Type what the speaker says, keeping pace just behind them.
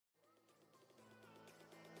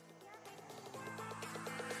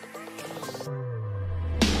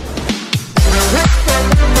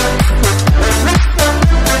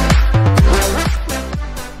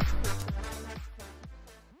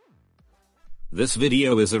This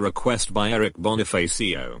video is a request by Erik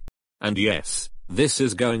Bonifacio. And yes, this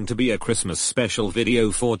is going to be a Christmas special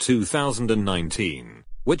video for 2019,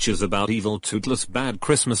 which is about evil Toothless Bad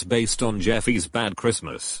Christmas based on Jeffy's Bad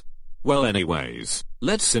Christmas. Well anyways,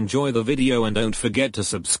 let's enjoy the video and don't forget to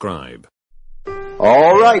subscribe.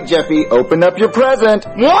 Alright Jeffy, open up your present.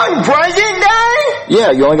 One present, Daddy?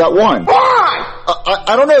 Yeah, you only got one. Why?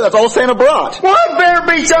 I don't know, that's all Santa brought. Well, it better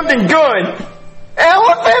be something good.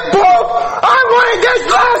 Elephant poop! I wanted this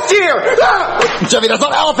last year! Ah! Jeffy, that's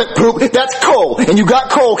not elephant poop, that's coal. And you got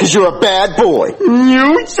coal because you're a bad boy.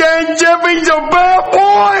 You said Jeffy's a bad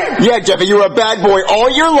boy? Yeah, Jeffy, you were a bad boy all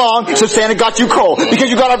year long, so Santa got you coal because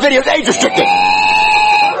you got our videos age restricted.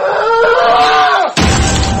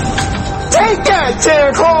 Take that,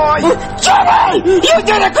 Santa Claus! Jeffy! You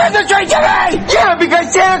did a Christmas tree, Jeffy! Yeah,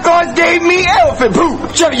 because Santa Claus gave me elephant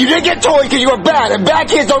poop! Jeffy, you didn't get toys because you were bad, and bad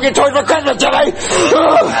kids don't get toys for Christmas, Jeffy!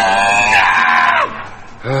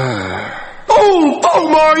 Oh,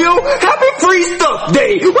 Mario! Happy Free Stuff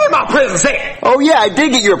Day! Where my presents at? Oh yeah, I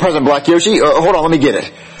did get you a present, Black Yoshi. Hold on, let me get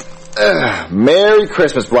it. Merry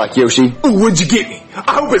Christmas, Black Yoshi. Ooh, what'd you get me?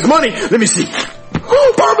 I hope it's money. Let me see.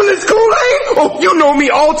 Oh, Purple Kool-Aid? Oh, you know me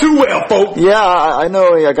all too well, folk. Yeah, I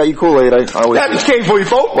know. I got you Kool-Aid. Package came for you,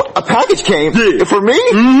 folk. What, a package came? Yeah. For me?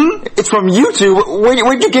 Mm-hmm. It's from YouTube.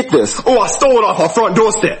 Where'd you get this? Oh, I stole it off our front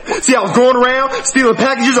doorstep. See, I was going around stealing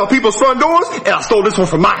packages off people's front doors, and I stole this one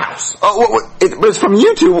from my house. Oh, but it's from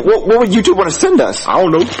YouTube. What would YouTube want to send us? I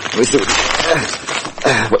don't know. Let me see.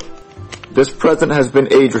 This present has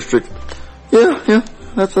been age restricted. Yeah.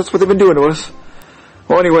 That's what they've been doing to us.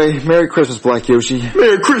 Well, anyway, Merry Christmas, Black Yoshi.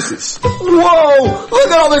 Merry Christmas. Whoa!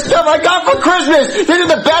 Look at all this stuff I got for Christmas! This is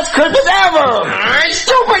the best Christmas ever!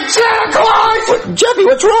 Stupid Santa Claus! What, Jeffy,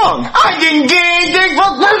 what's wrong? I didn't get anything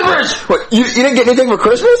for Christmas! What, you didn't get anything for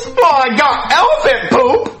Christmas? Well, I got elephant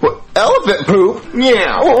poop! What, elephant poop?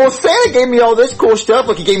 Yeah. Well, Santa gave me all this cool stuff.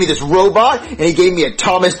 Look, he gave me this robot, and he gave me a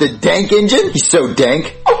Thomas the Dank engine. He's so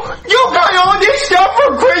dank. Oh, you got all this stuff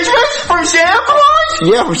for Christmas from Santa Claus?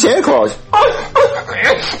 Yeah, from Santa Claus.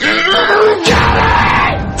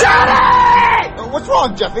 Daddy! What's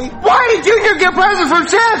wrong, Jeffy? Why did you get presents from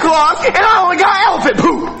Santa Claus and I only got elephant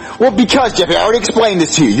poop? Well, because, Jeffy, I already explained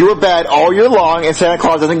this to you. You were bad all year long, and Santa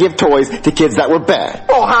Claus doesn't give toys to kids that were bad.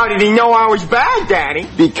 Oh, how did he know I was bad, Daddy?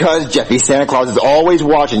 Because, Jeffy, Santa Claus is always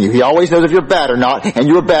watching you. He always knows if you're bad or not, and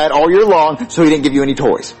you were bad all year long, so he didn't give you any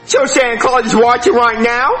toys. So Santa Claus is watching right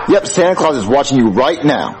now? Yep, Santa Claus is watching you right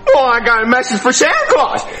now. Oh, I got a message for Santa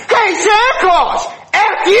Claus. Hey, Santa Claus!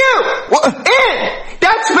 F you! What? In!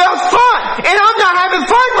 That spells fun! And I'm not having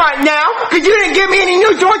fun right now because you didn't give me any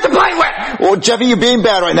new toys to play with! Well, Jeffy, you're being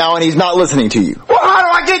bad right now, and he's not listening to you. Well, how do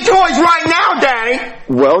I get toys right now, Daddy?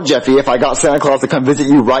 Well, Jeffy, if I got Santa Claus to come visit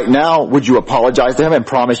you right now, would you apologize to him and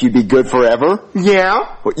promise you'd be good forever?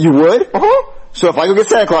 Yeah. What, you would? Uh-huh. So if I go get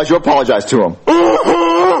Santa Claus, you apologize to him?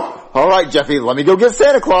 Uh-huh. Alright, Jeffy, let me go get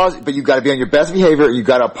Santa Claus, but you gotta be on your best behavior, and you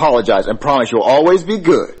gotta apologize, and promise you'll always be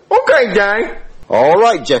good. Okay, Daddy.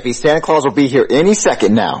 Alright, Jeffy, Santa Claus will be here any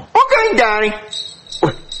second now. Okay, Daddy.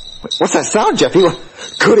 What's that sound, Jeffy?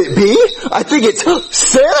 Could it be? I think it's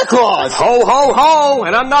Santa Claus! Ho, ho, ho!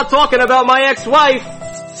 And I'm not talking about my ex-wife.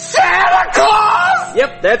 Santa Claus!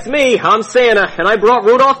 Yep, that's me. I'm Santa, and I brought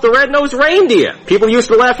Rudolph the Red-Nosed Reindeer. People used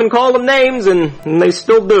to laugh and call him names, and they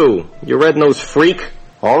still do. You red-nosed freak.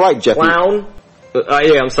 Alright, Jeffy. Clown.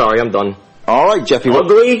 Yeah, I'm sorry, I'm done. Alright, Jeffy.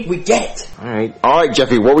 Ugly. We get it. Alright. Alright,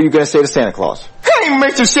 Jeffy, what were you gonna say to Santa Claus? Hey,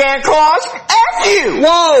 Mr. Santa Claus! F you!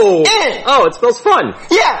 Whoa! In! Oh, it spells fun.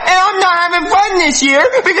 Yeah, and I'm not having fun this year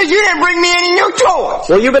because you didn't bring me any new toys.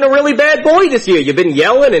 Well, you've been a really bad boy this year. You've been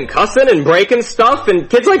yelling and cussing and breaking stuff, and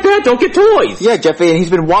kids like that don't get toys. Yeah, Jeffy, and he's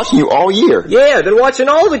been watching you all year. Yeah, I've been watching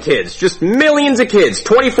all the kids. Just millions of kids.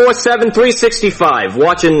 24/7, 365.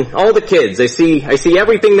 Watching all the kids. I see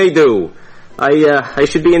everything they do. I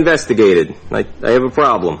should be investigated. I have a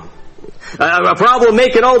problem. A problem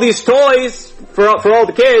making all these toys for all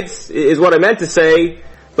the kids is what I meant to say.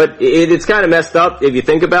 But it's kind of messed up if you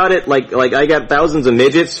think about it. Like I got thousands of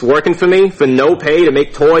midgets working for me for no pay to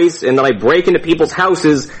make toys, and then I break into people's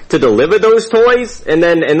houses to deliver those toys, and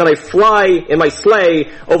then I fly in my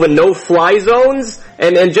sleigh over no-fly zones,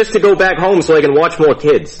 and just to go back home so I can watch more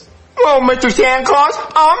kids. Well, Mr. Santa Claus,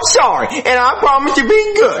 I'm sorry, and I promise to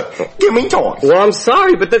be good. Give me toys. Well, I'm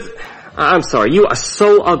sorry, but I'm sorry. You are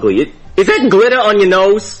so ugly. Is that glitter on your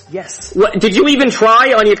nose? Yes. What, did you even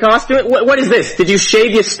try on your costume? What is this? Did you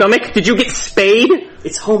shave your stomach? Did you get spayed?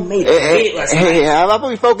 It's homemade. Hey, how about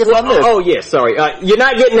we focus on this? Oh, yeah, sorry. You're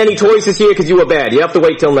not getting any toys this year because you were bad. You have to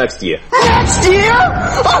wait till next year. Next year?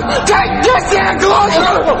 Oh, that's Santa Claus!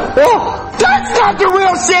 Oh, that's not the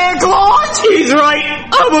real Santa Claus! He's right.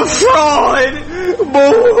 I'm a fraud.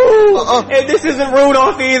 Boo. And this isn't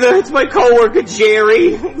Rudolph either. It's my coworker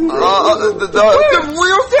Jerry. The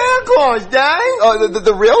real Santa Claus, Dad?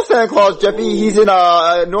 The real Santa Claus, Jeffy, he's in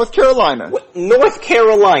North Carolina. What? North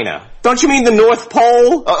Carolina? Don't you mean the North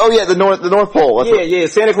Pole? Yeah, the North Pole. Yeah,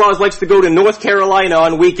 Santa Claus likes to go to North Carolina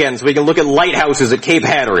on weekends so we can look at lighthouses at Cape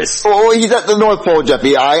Hatteras. Oh, he's at the North Pole,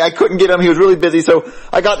 Jeffy. I couldn't get him. He was really busy, so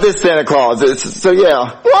I got this Santa Claus. So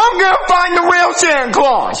yeah. Well, I'm gonna find the real Santa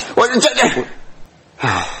Claus.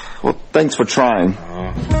 Well, thanks for trying.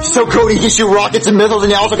 So Cody can shoot rockets and missiles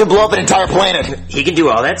and he also can blow up an entire planet. He can do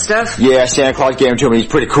all that stuff? Yeah, Santa Claus gave him to me. He's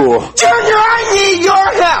pretty cool. Junior, I need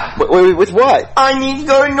your help. Wait, with what? I need to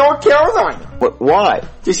go to North Carolina. Why?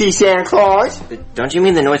 To see Santa Claus. Don't you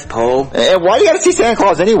mean the North Pole? And why do you gotta see Santa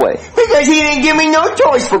Claus anyway? Because he didn't give me no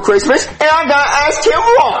toys for Christmas, and I gotta ask him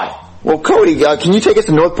why. Well, Cody, can you take us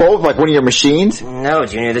to North Pole with like one of your machines? No,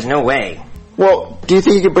 Junior, there's no way. Well, do you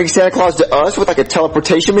think you could bring Santa Claus to us with like a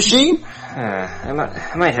teleportation machine? I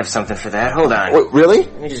might have something for that. Hold on. Wait, really?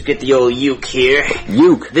 Let me just get the old uke here.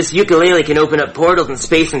 Uke? This ukulele can open up portals in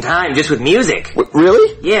space and time just with music.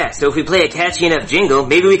 Really? Yeah, so if we play a catchy enough jingle,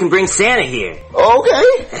 maybe we can bring Santa here.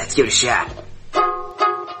 Okay. Let's give it a shot.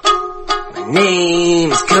 My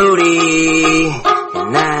name's Cody,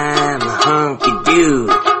 and I'm a hunky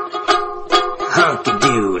dude. Hunky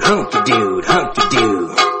dude, hunky dude, hunky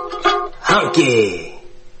dude. Hunky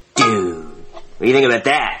dude. What do you think about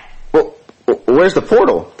that? Well, where's the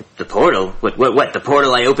portal? The portal? What, the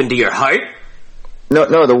portal I opened to your heart? No,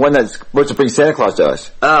 the one that's supposed to bring Santa Claus to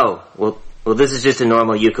us. Oh, well, this is just a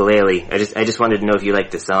normal ukulele. I just wanted to know if you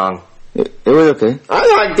liked the song. It was okay. I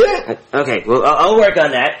liked it. Okay, well, I'll work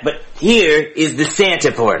on that, but here is the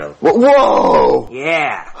Santa portal. Whoa!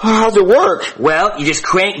 Yeah. How's it work? Well, you just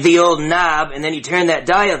crank the old knob, and then you turn that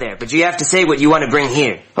dial there, but you have to say what you want to bring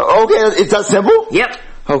here. Okay, it's that simple? Yep.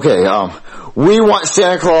 Okay, we want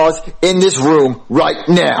Santa Claus in this room right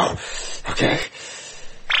now. Okay.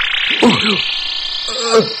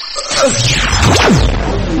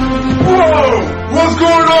 Whoa! What's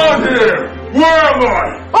going on here? Where am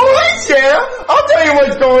I? Oh, hey, Santa. I'll tell you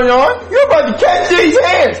what's going on. You're about to catch these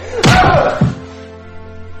hands.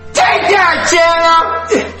 Take that,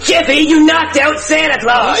 Santa! Jeffy, you knocked out Santa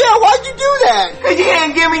Claus! Yeah, why'd you do that? Because you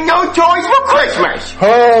didn't give me no toys for Christmas.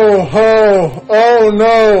 Ho, ho, oh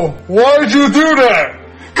no. Why'd you do that?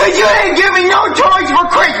 Because you didn't give me no toys for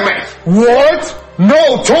Christmas. What?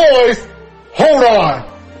 No toys? Hold on.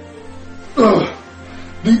 Ugh.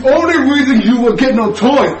 The only reason you will get no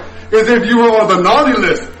toy is if you were on the naughty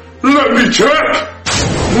list. Let me check.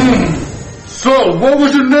 So, what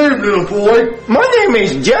was your name, little boy? My name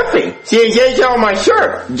is Jeffy. See, it's on my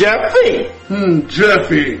shirt. Jeffy.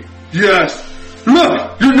 Jeffy. Yes.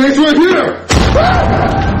 Look, your name's right here.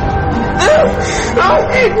 Oh,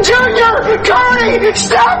 Junior! Cody!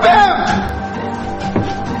 Stop him!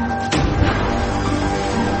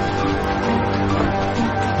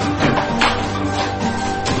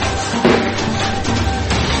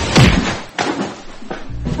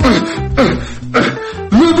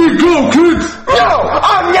 Let me go, kids! No!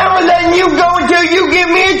 I'm never letting you go until you give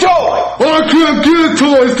me a toy! I can't give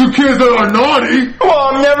toys to kids that are naughty! Well,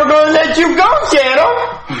 I'm never gonna let you go, Santa!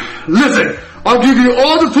 Listen, I'll give you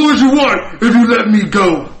all the toys you want if you let me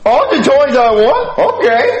go. All the toys I want?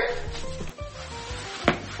 Okay.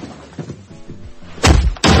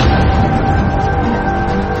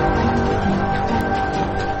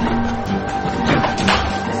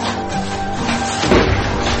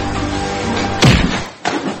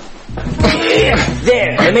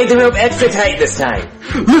 There, I made the rope extra tight this time.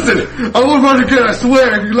 Listen, I won't run again, I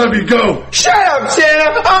swear, if you let me go. Shut up,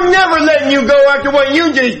 Santa! I'm never letting you go after what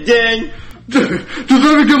you just did! Just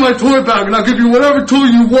let me get my toy back and I'll give you whatever toy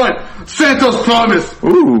you want. Santa's promise.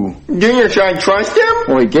 Ooh. Junior, should I trust him?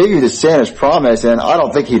 Well, he gave you the Santa's promise, and I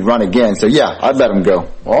don't think he'd run again, so yeah, I'd let him go.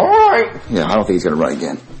 Alright. Yeah, I don't think he's gonna run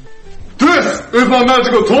again. This is my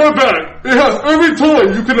magical toy bag. It has every toy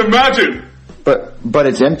you can imagine. But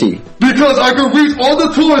it's empty. Because I can reach all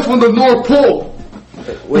the toys from the North Pole.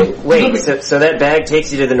 Wait, so that bag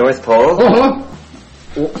takes you to the North Pole? Uh-huh.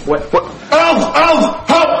 What? Elf!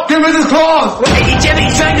 Help! Give me this claws! Hey,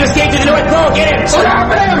 Jimmy's trying to escape to the North Pole, get him!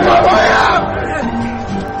 Stop him! Hurry up!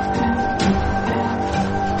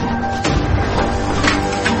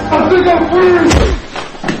 I think I'm free!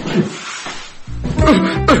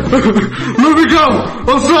 Let me go!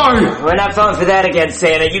 I'm sorry! We're not falling for that again,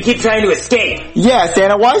 Santa. You keep trying to escape. Yeah,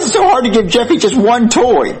 Santa, why is it so hard to give Jeffy just one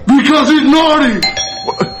toy? Because he's naughty!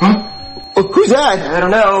 Who's that? I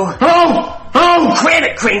don't know. Help! Help! Cram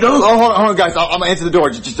it, Kringle! Oh, hold on, guys. I'm gonna answer the door.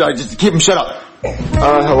 Just keep him shut up.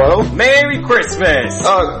 Hello? Merry Christmas!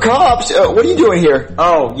 Cops, what are you doing here?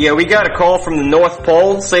 Oh, yeah, we got a call from the North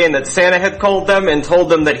Pole saying that Santa had called them and told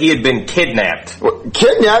them that he had been kidnapped. What,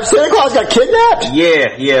 kidnapped? Santa Claus got kidnapped?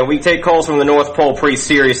 Yeah, we take calls from the North Pole pretty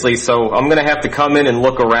seriously, so I'm gonna have to come in and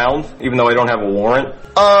look around, even though I don't have a warrant.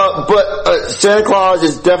 But Santa Claus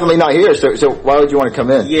is definitely not here, so why would you want to come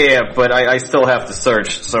in? Yeah, but I still have to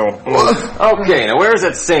search, so... Okay, now where is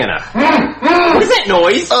that Santa? What is that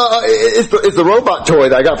noise? It's the robot toy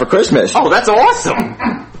that I got for Christmas. Oh, that's awesome!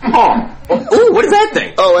 Ooh, what is that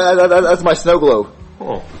thing? Oh, that's my snow globe.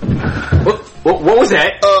 Oh. What was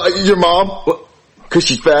that? Your mom? What? 'Cause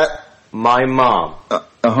she's fat. My mom?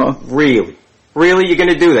 Uh-huh. Really? Really, you're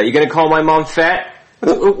gonna do that? You're gonna call my mom fat?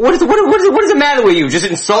 What is the matter with you? Just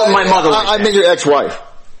insulting my mother like I meant your ex-wife.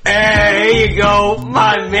 Hey, there you go,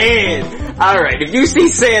 my man. Alright, if you see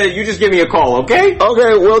Santa, you just give me a call, okay?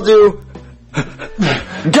 Okay, will do.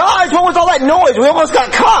 Guys, what was all that noise? We almost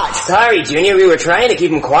got caught. Sorry, Junior, we were trying to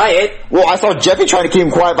keep him quiet. Well, I saw Jeffy trying to keep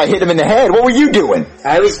him quiet by hitting him in the head. What were you doing?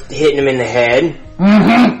 I was hitting him in the head.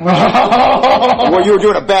 Well, you were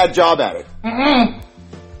doing a bad job at it.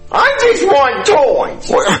 I just want toys.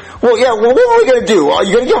 Well, yeah, well, what are we gonna do? Are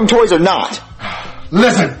you gonna give him toys or not?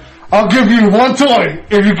 Listen, I'll give you one toy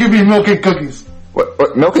if you give me milk and cookies.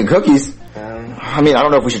 What milk and cookies? I mean, I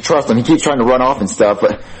don't know if we should trust him. He keeps trying to run off and stuff,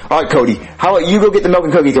 but... Alright, Cody, how about you go get the milk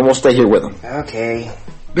and cookies and we'll stay here with him? Okay.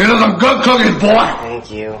 These are some good cookies, boy.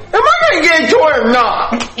 Thank you. Am I gonna get a toy or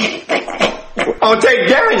not? I'll take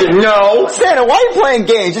damage, no. Santa, why are you playing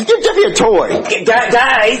games? Just give Jeffy a toy.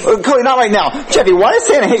 Guys! Cody, not right now. Jeffy, why does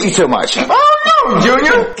Santa hate you so much? Oh no,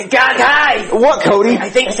 Junior. Guys! What, Cody? I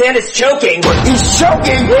think Santa's choking. He's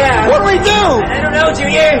choking? Yeah. What do we do? I don't know,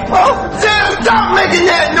 Junior. Oh, Santa, stop making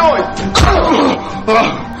that noise.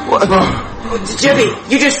 Jeffy,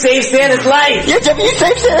 you just saved Santa's life. Yeah, Jeffy, you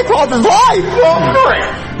saved Santa Claus's life.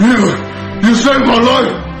 You saved my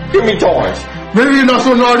life. Give me toys. Maybe you're not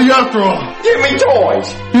so naughty after all. Give me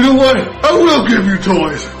toys. You know what? I will give you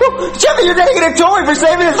toys. Jeffy, you're gonna get a toy for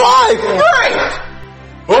saving his life. Great.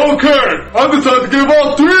 Okay, I decided to give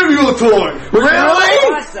all three of you a toy. Really?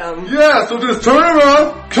 Awesome. Yeah, so just turn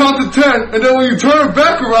around, count to 10, and then when you turn it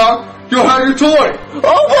back around, you'll have your toy.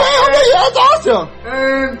 Okay, yeah, that's awesome.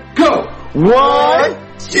 And go. 1,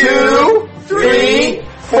 2, 3,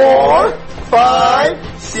 4,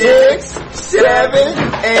 5, 6, 7,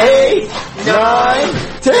 8, 9,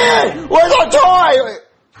 10. Where's our toy?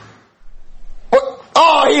 What?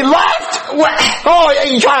 Oh, he left? What? Oh, yeah,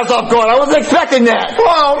 you trying to stop going. I wasn't expecting that.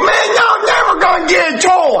 Oh man, I'm never gonna get a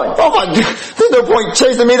toy. Oh my God, there's no point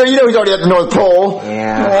chasing me there. You know he's already at the North Pole.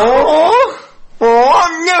 Yeah. Oh,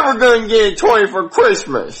 I'm never gonna get a toy for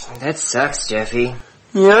Christmas. That sucks, Jeffy.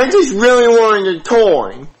 Yeah, I just really wanted a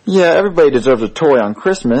toy. Yeah, everybody deserves a toy on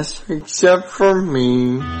Christmas. Except for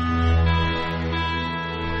me.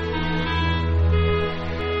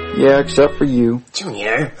 Yeah, except for you.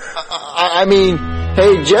 Junior. I mean,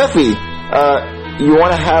 hey Jeffy, you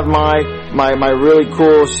wanna have my really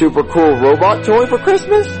cool, super cool robot toy for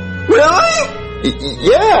Christmas? Really?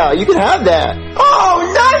 Yeah, you can have that. Oh,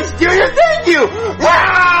 nice, Junior, thank you!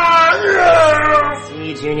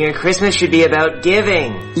 See, Junior, Christmas should be about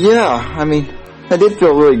giving. Yeah, I mean, that did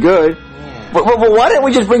feel really good. Yeah. But why didn't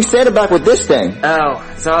we just bring Santa back with this thing? Oh,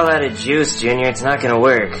 it's all out of juice, Junior. It's not gonna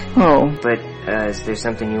work. Oh. But, is there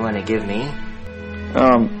something you want to give me?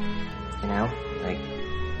 You know?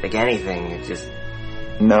 Like anything. It just...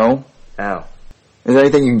 No. Oh. Is there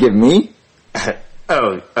anything you can give me?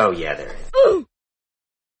 Oh, yeah, there is.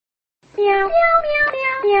 Meow, meow, meow,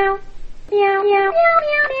 meow, meow, meow, meow, meow, meow,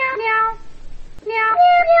 meow,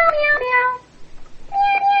 meow, meow, meow.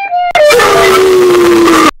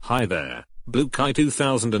 Hi there, Blue Kai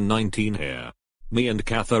 2019 here. Me and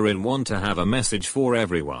Catherine want to have a message for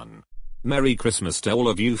everyone. Merry Christmas to all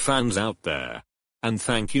of you fans out there. And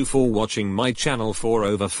thank you for watching my channel for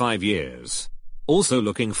over 5 years. Also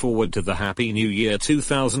looking forward to the Happy New Year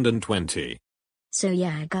 2020. So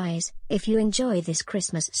yeah guys, if you enjoy this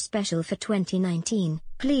Christmas special for 2019,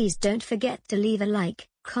 please don't forget to leave a like,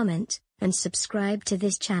 comment, and subscribe to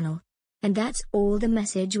this channel. And that's all the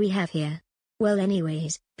message we have here. Well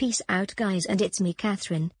anyways, peace out guys, and it's me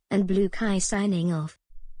Catherine, and Blue Kai signing off.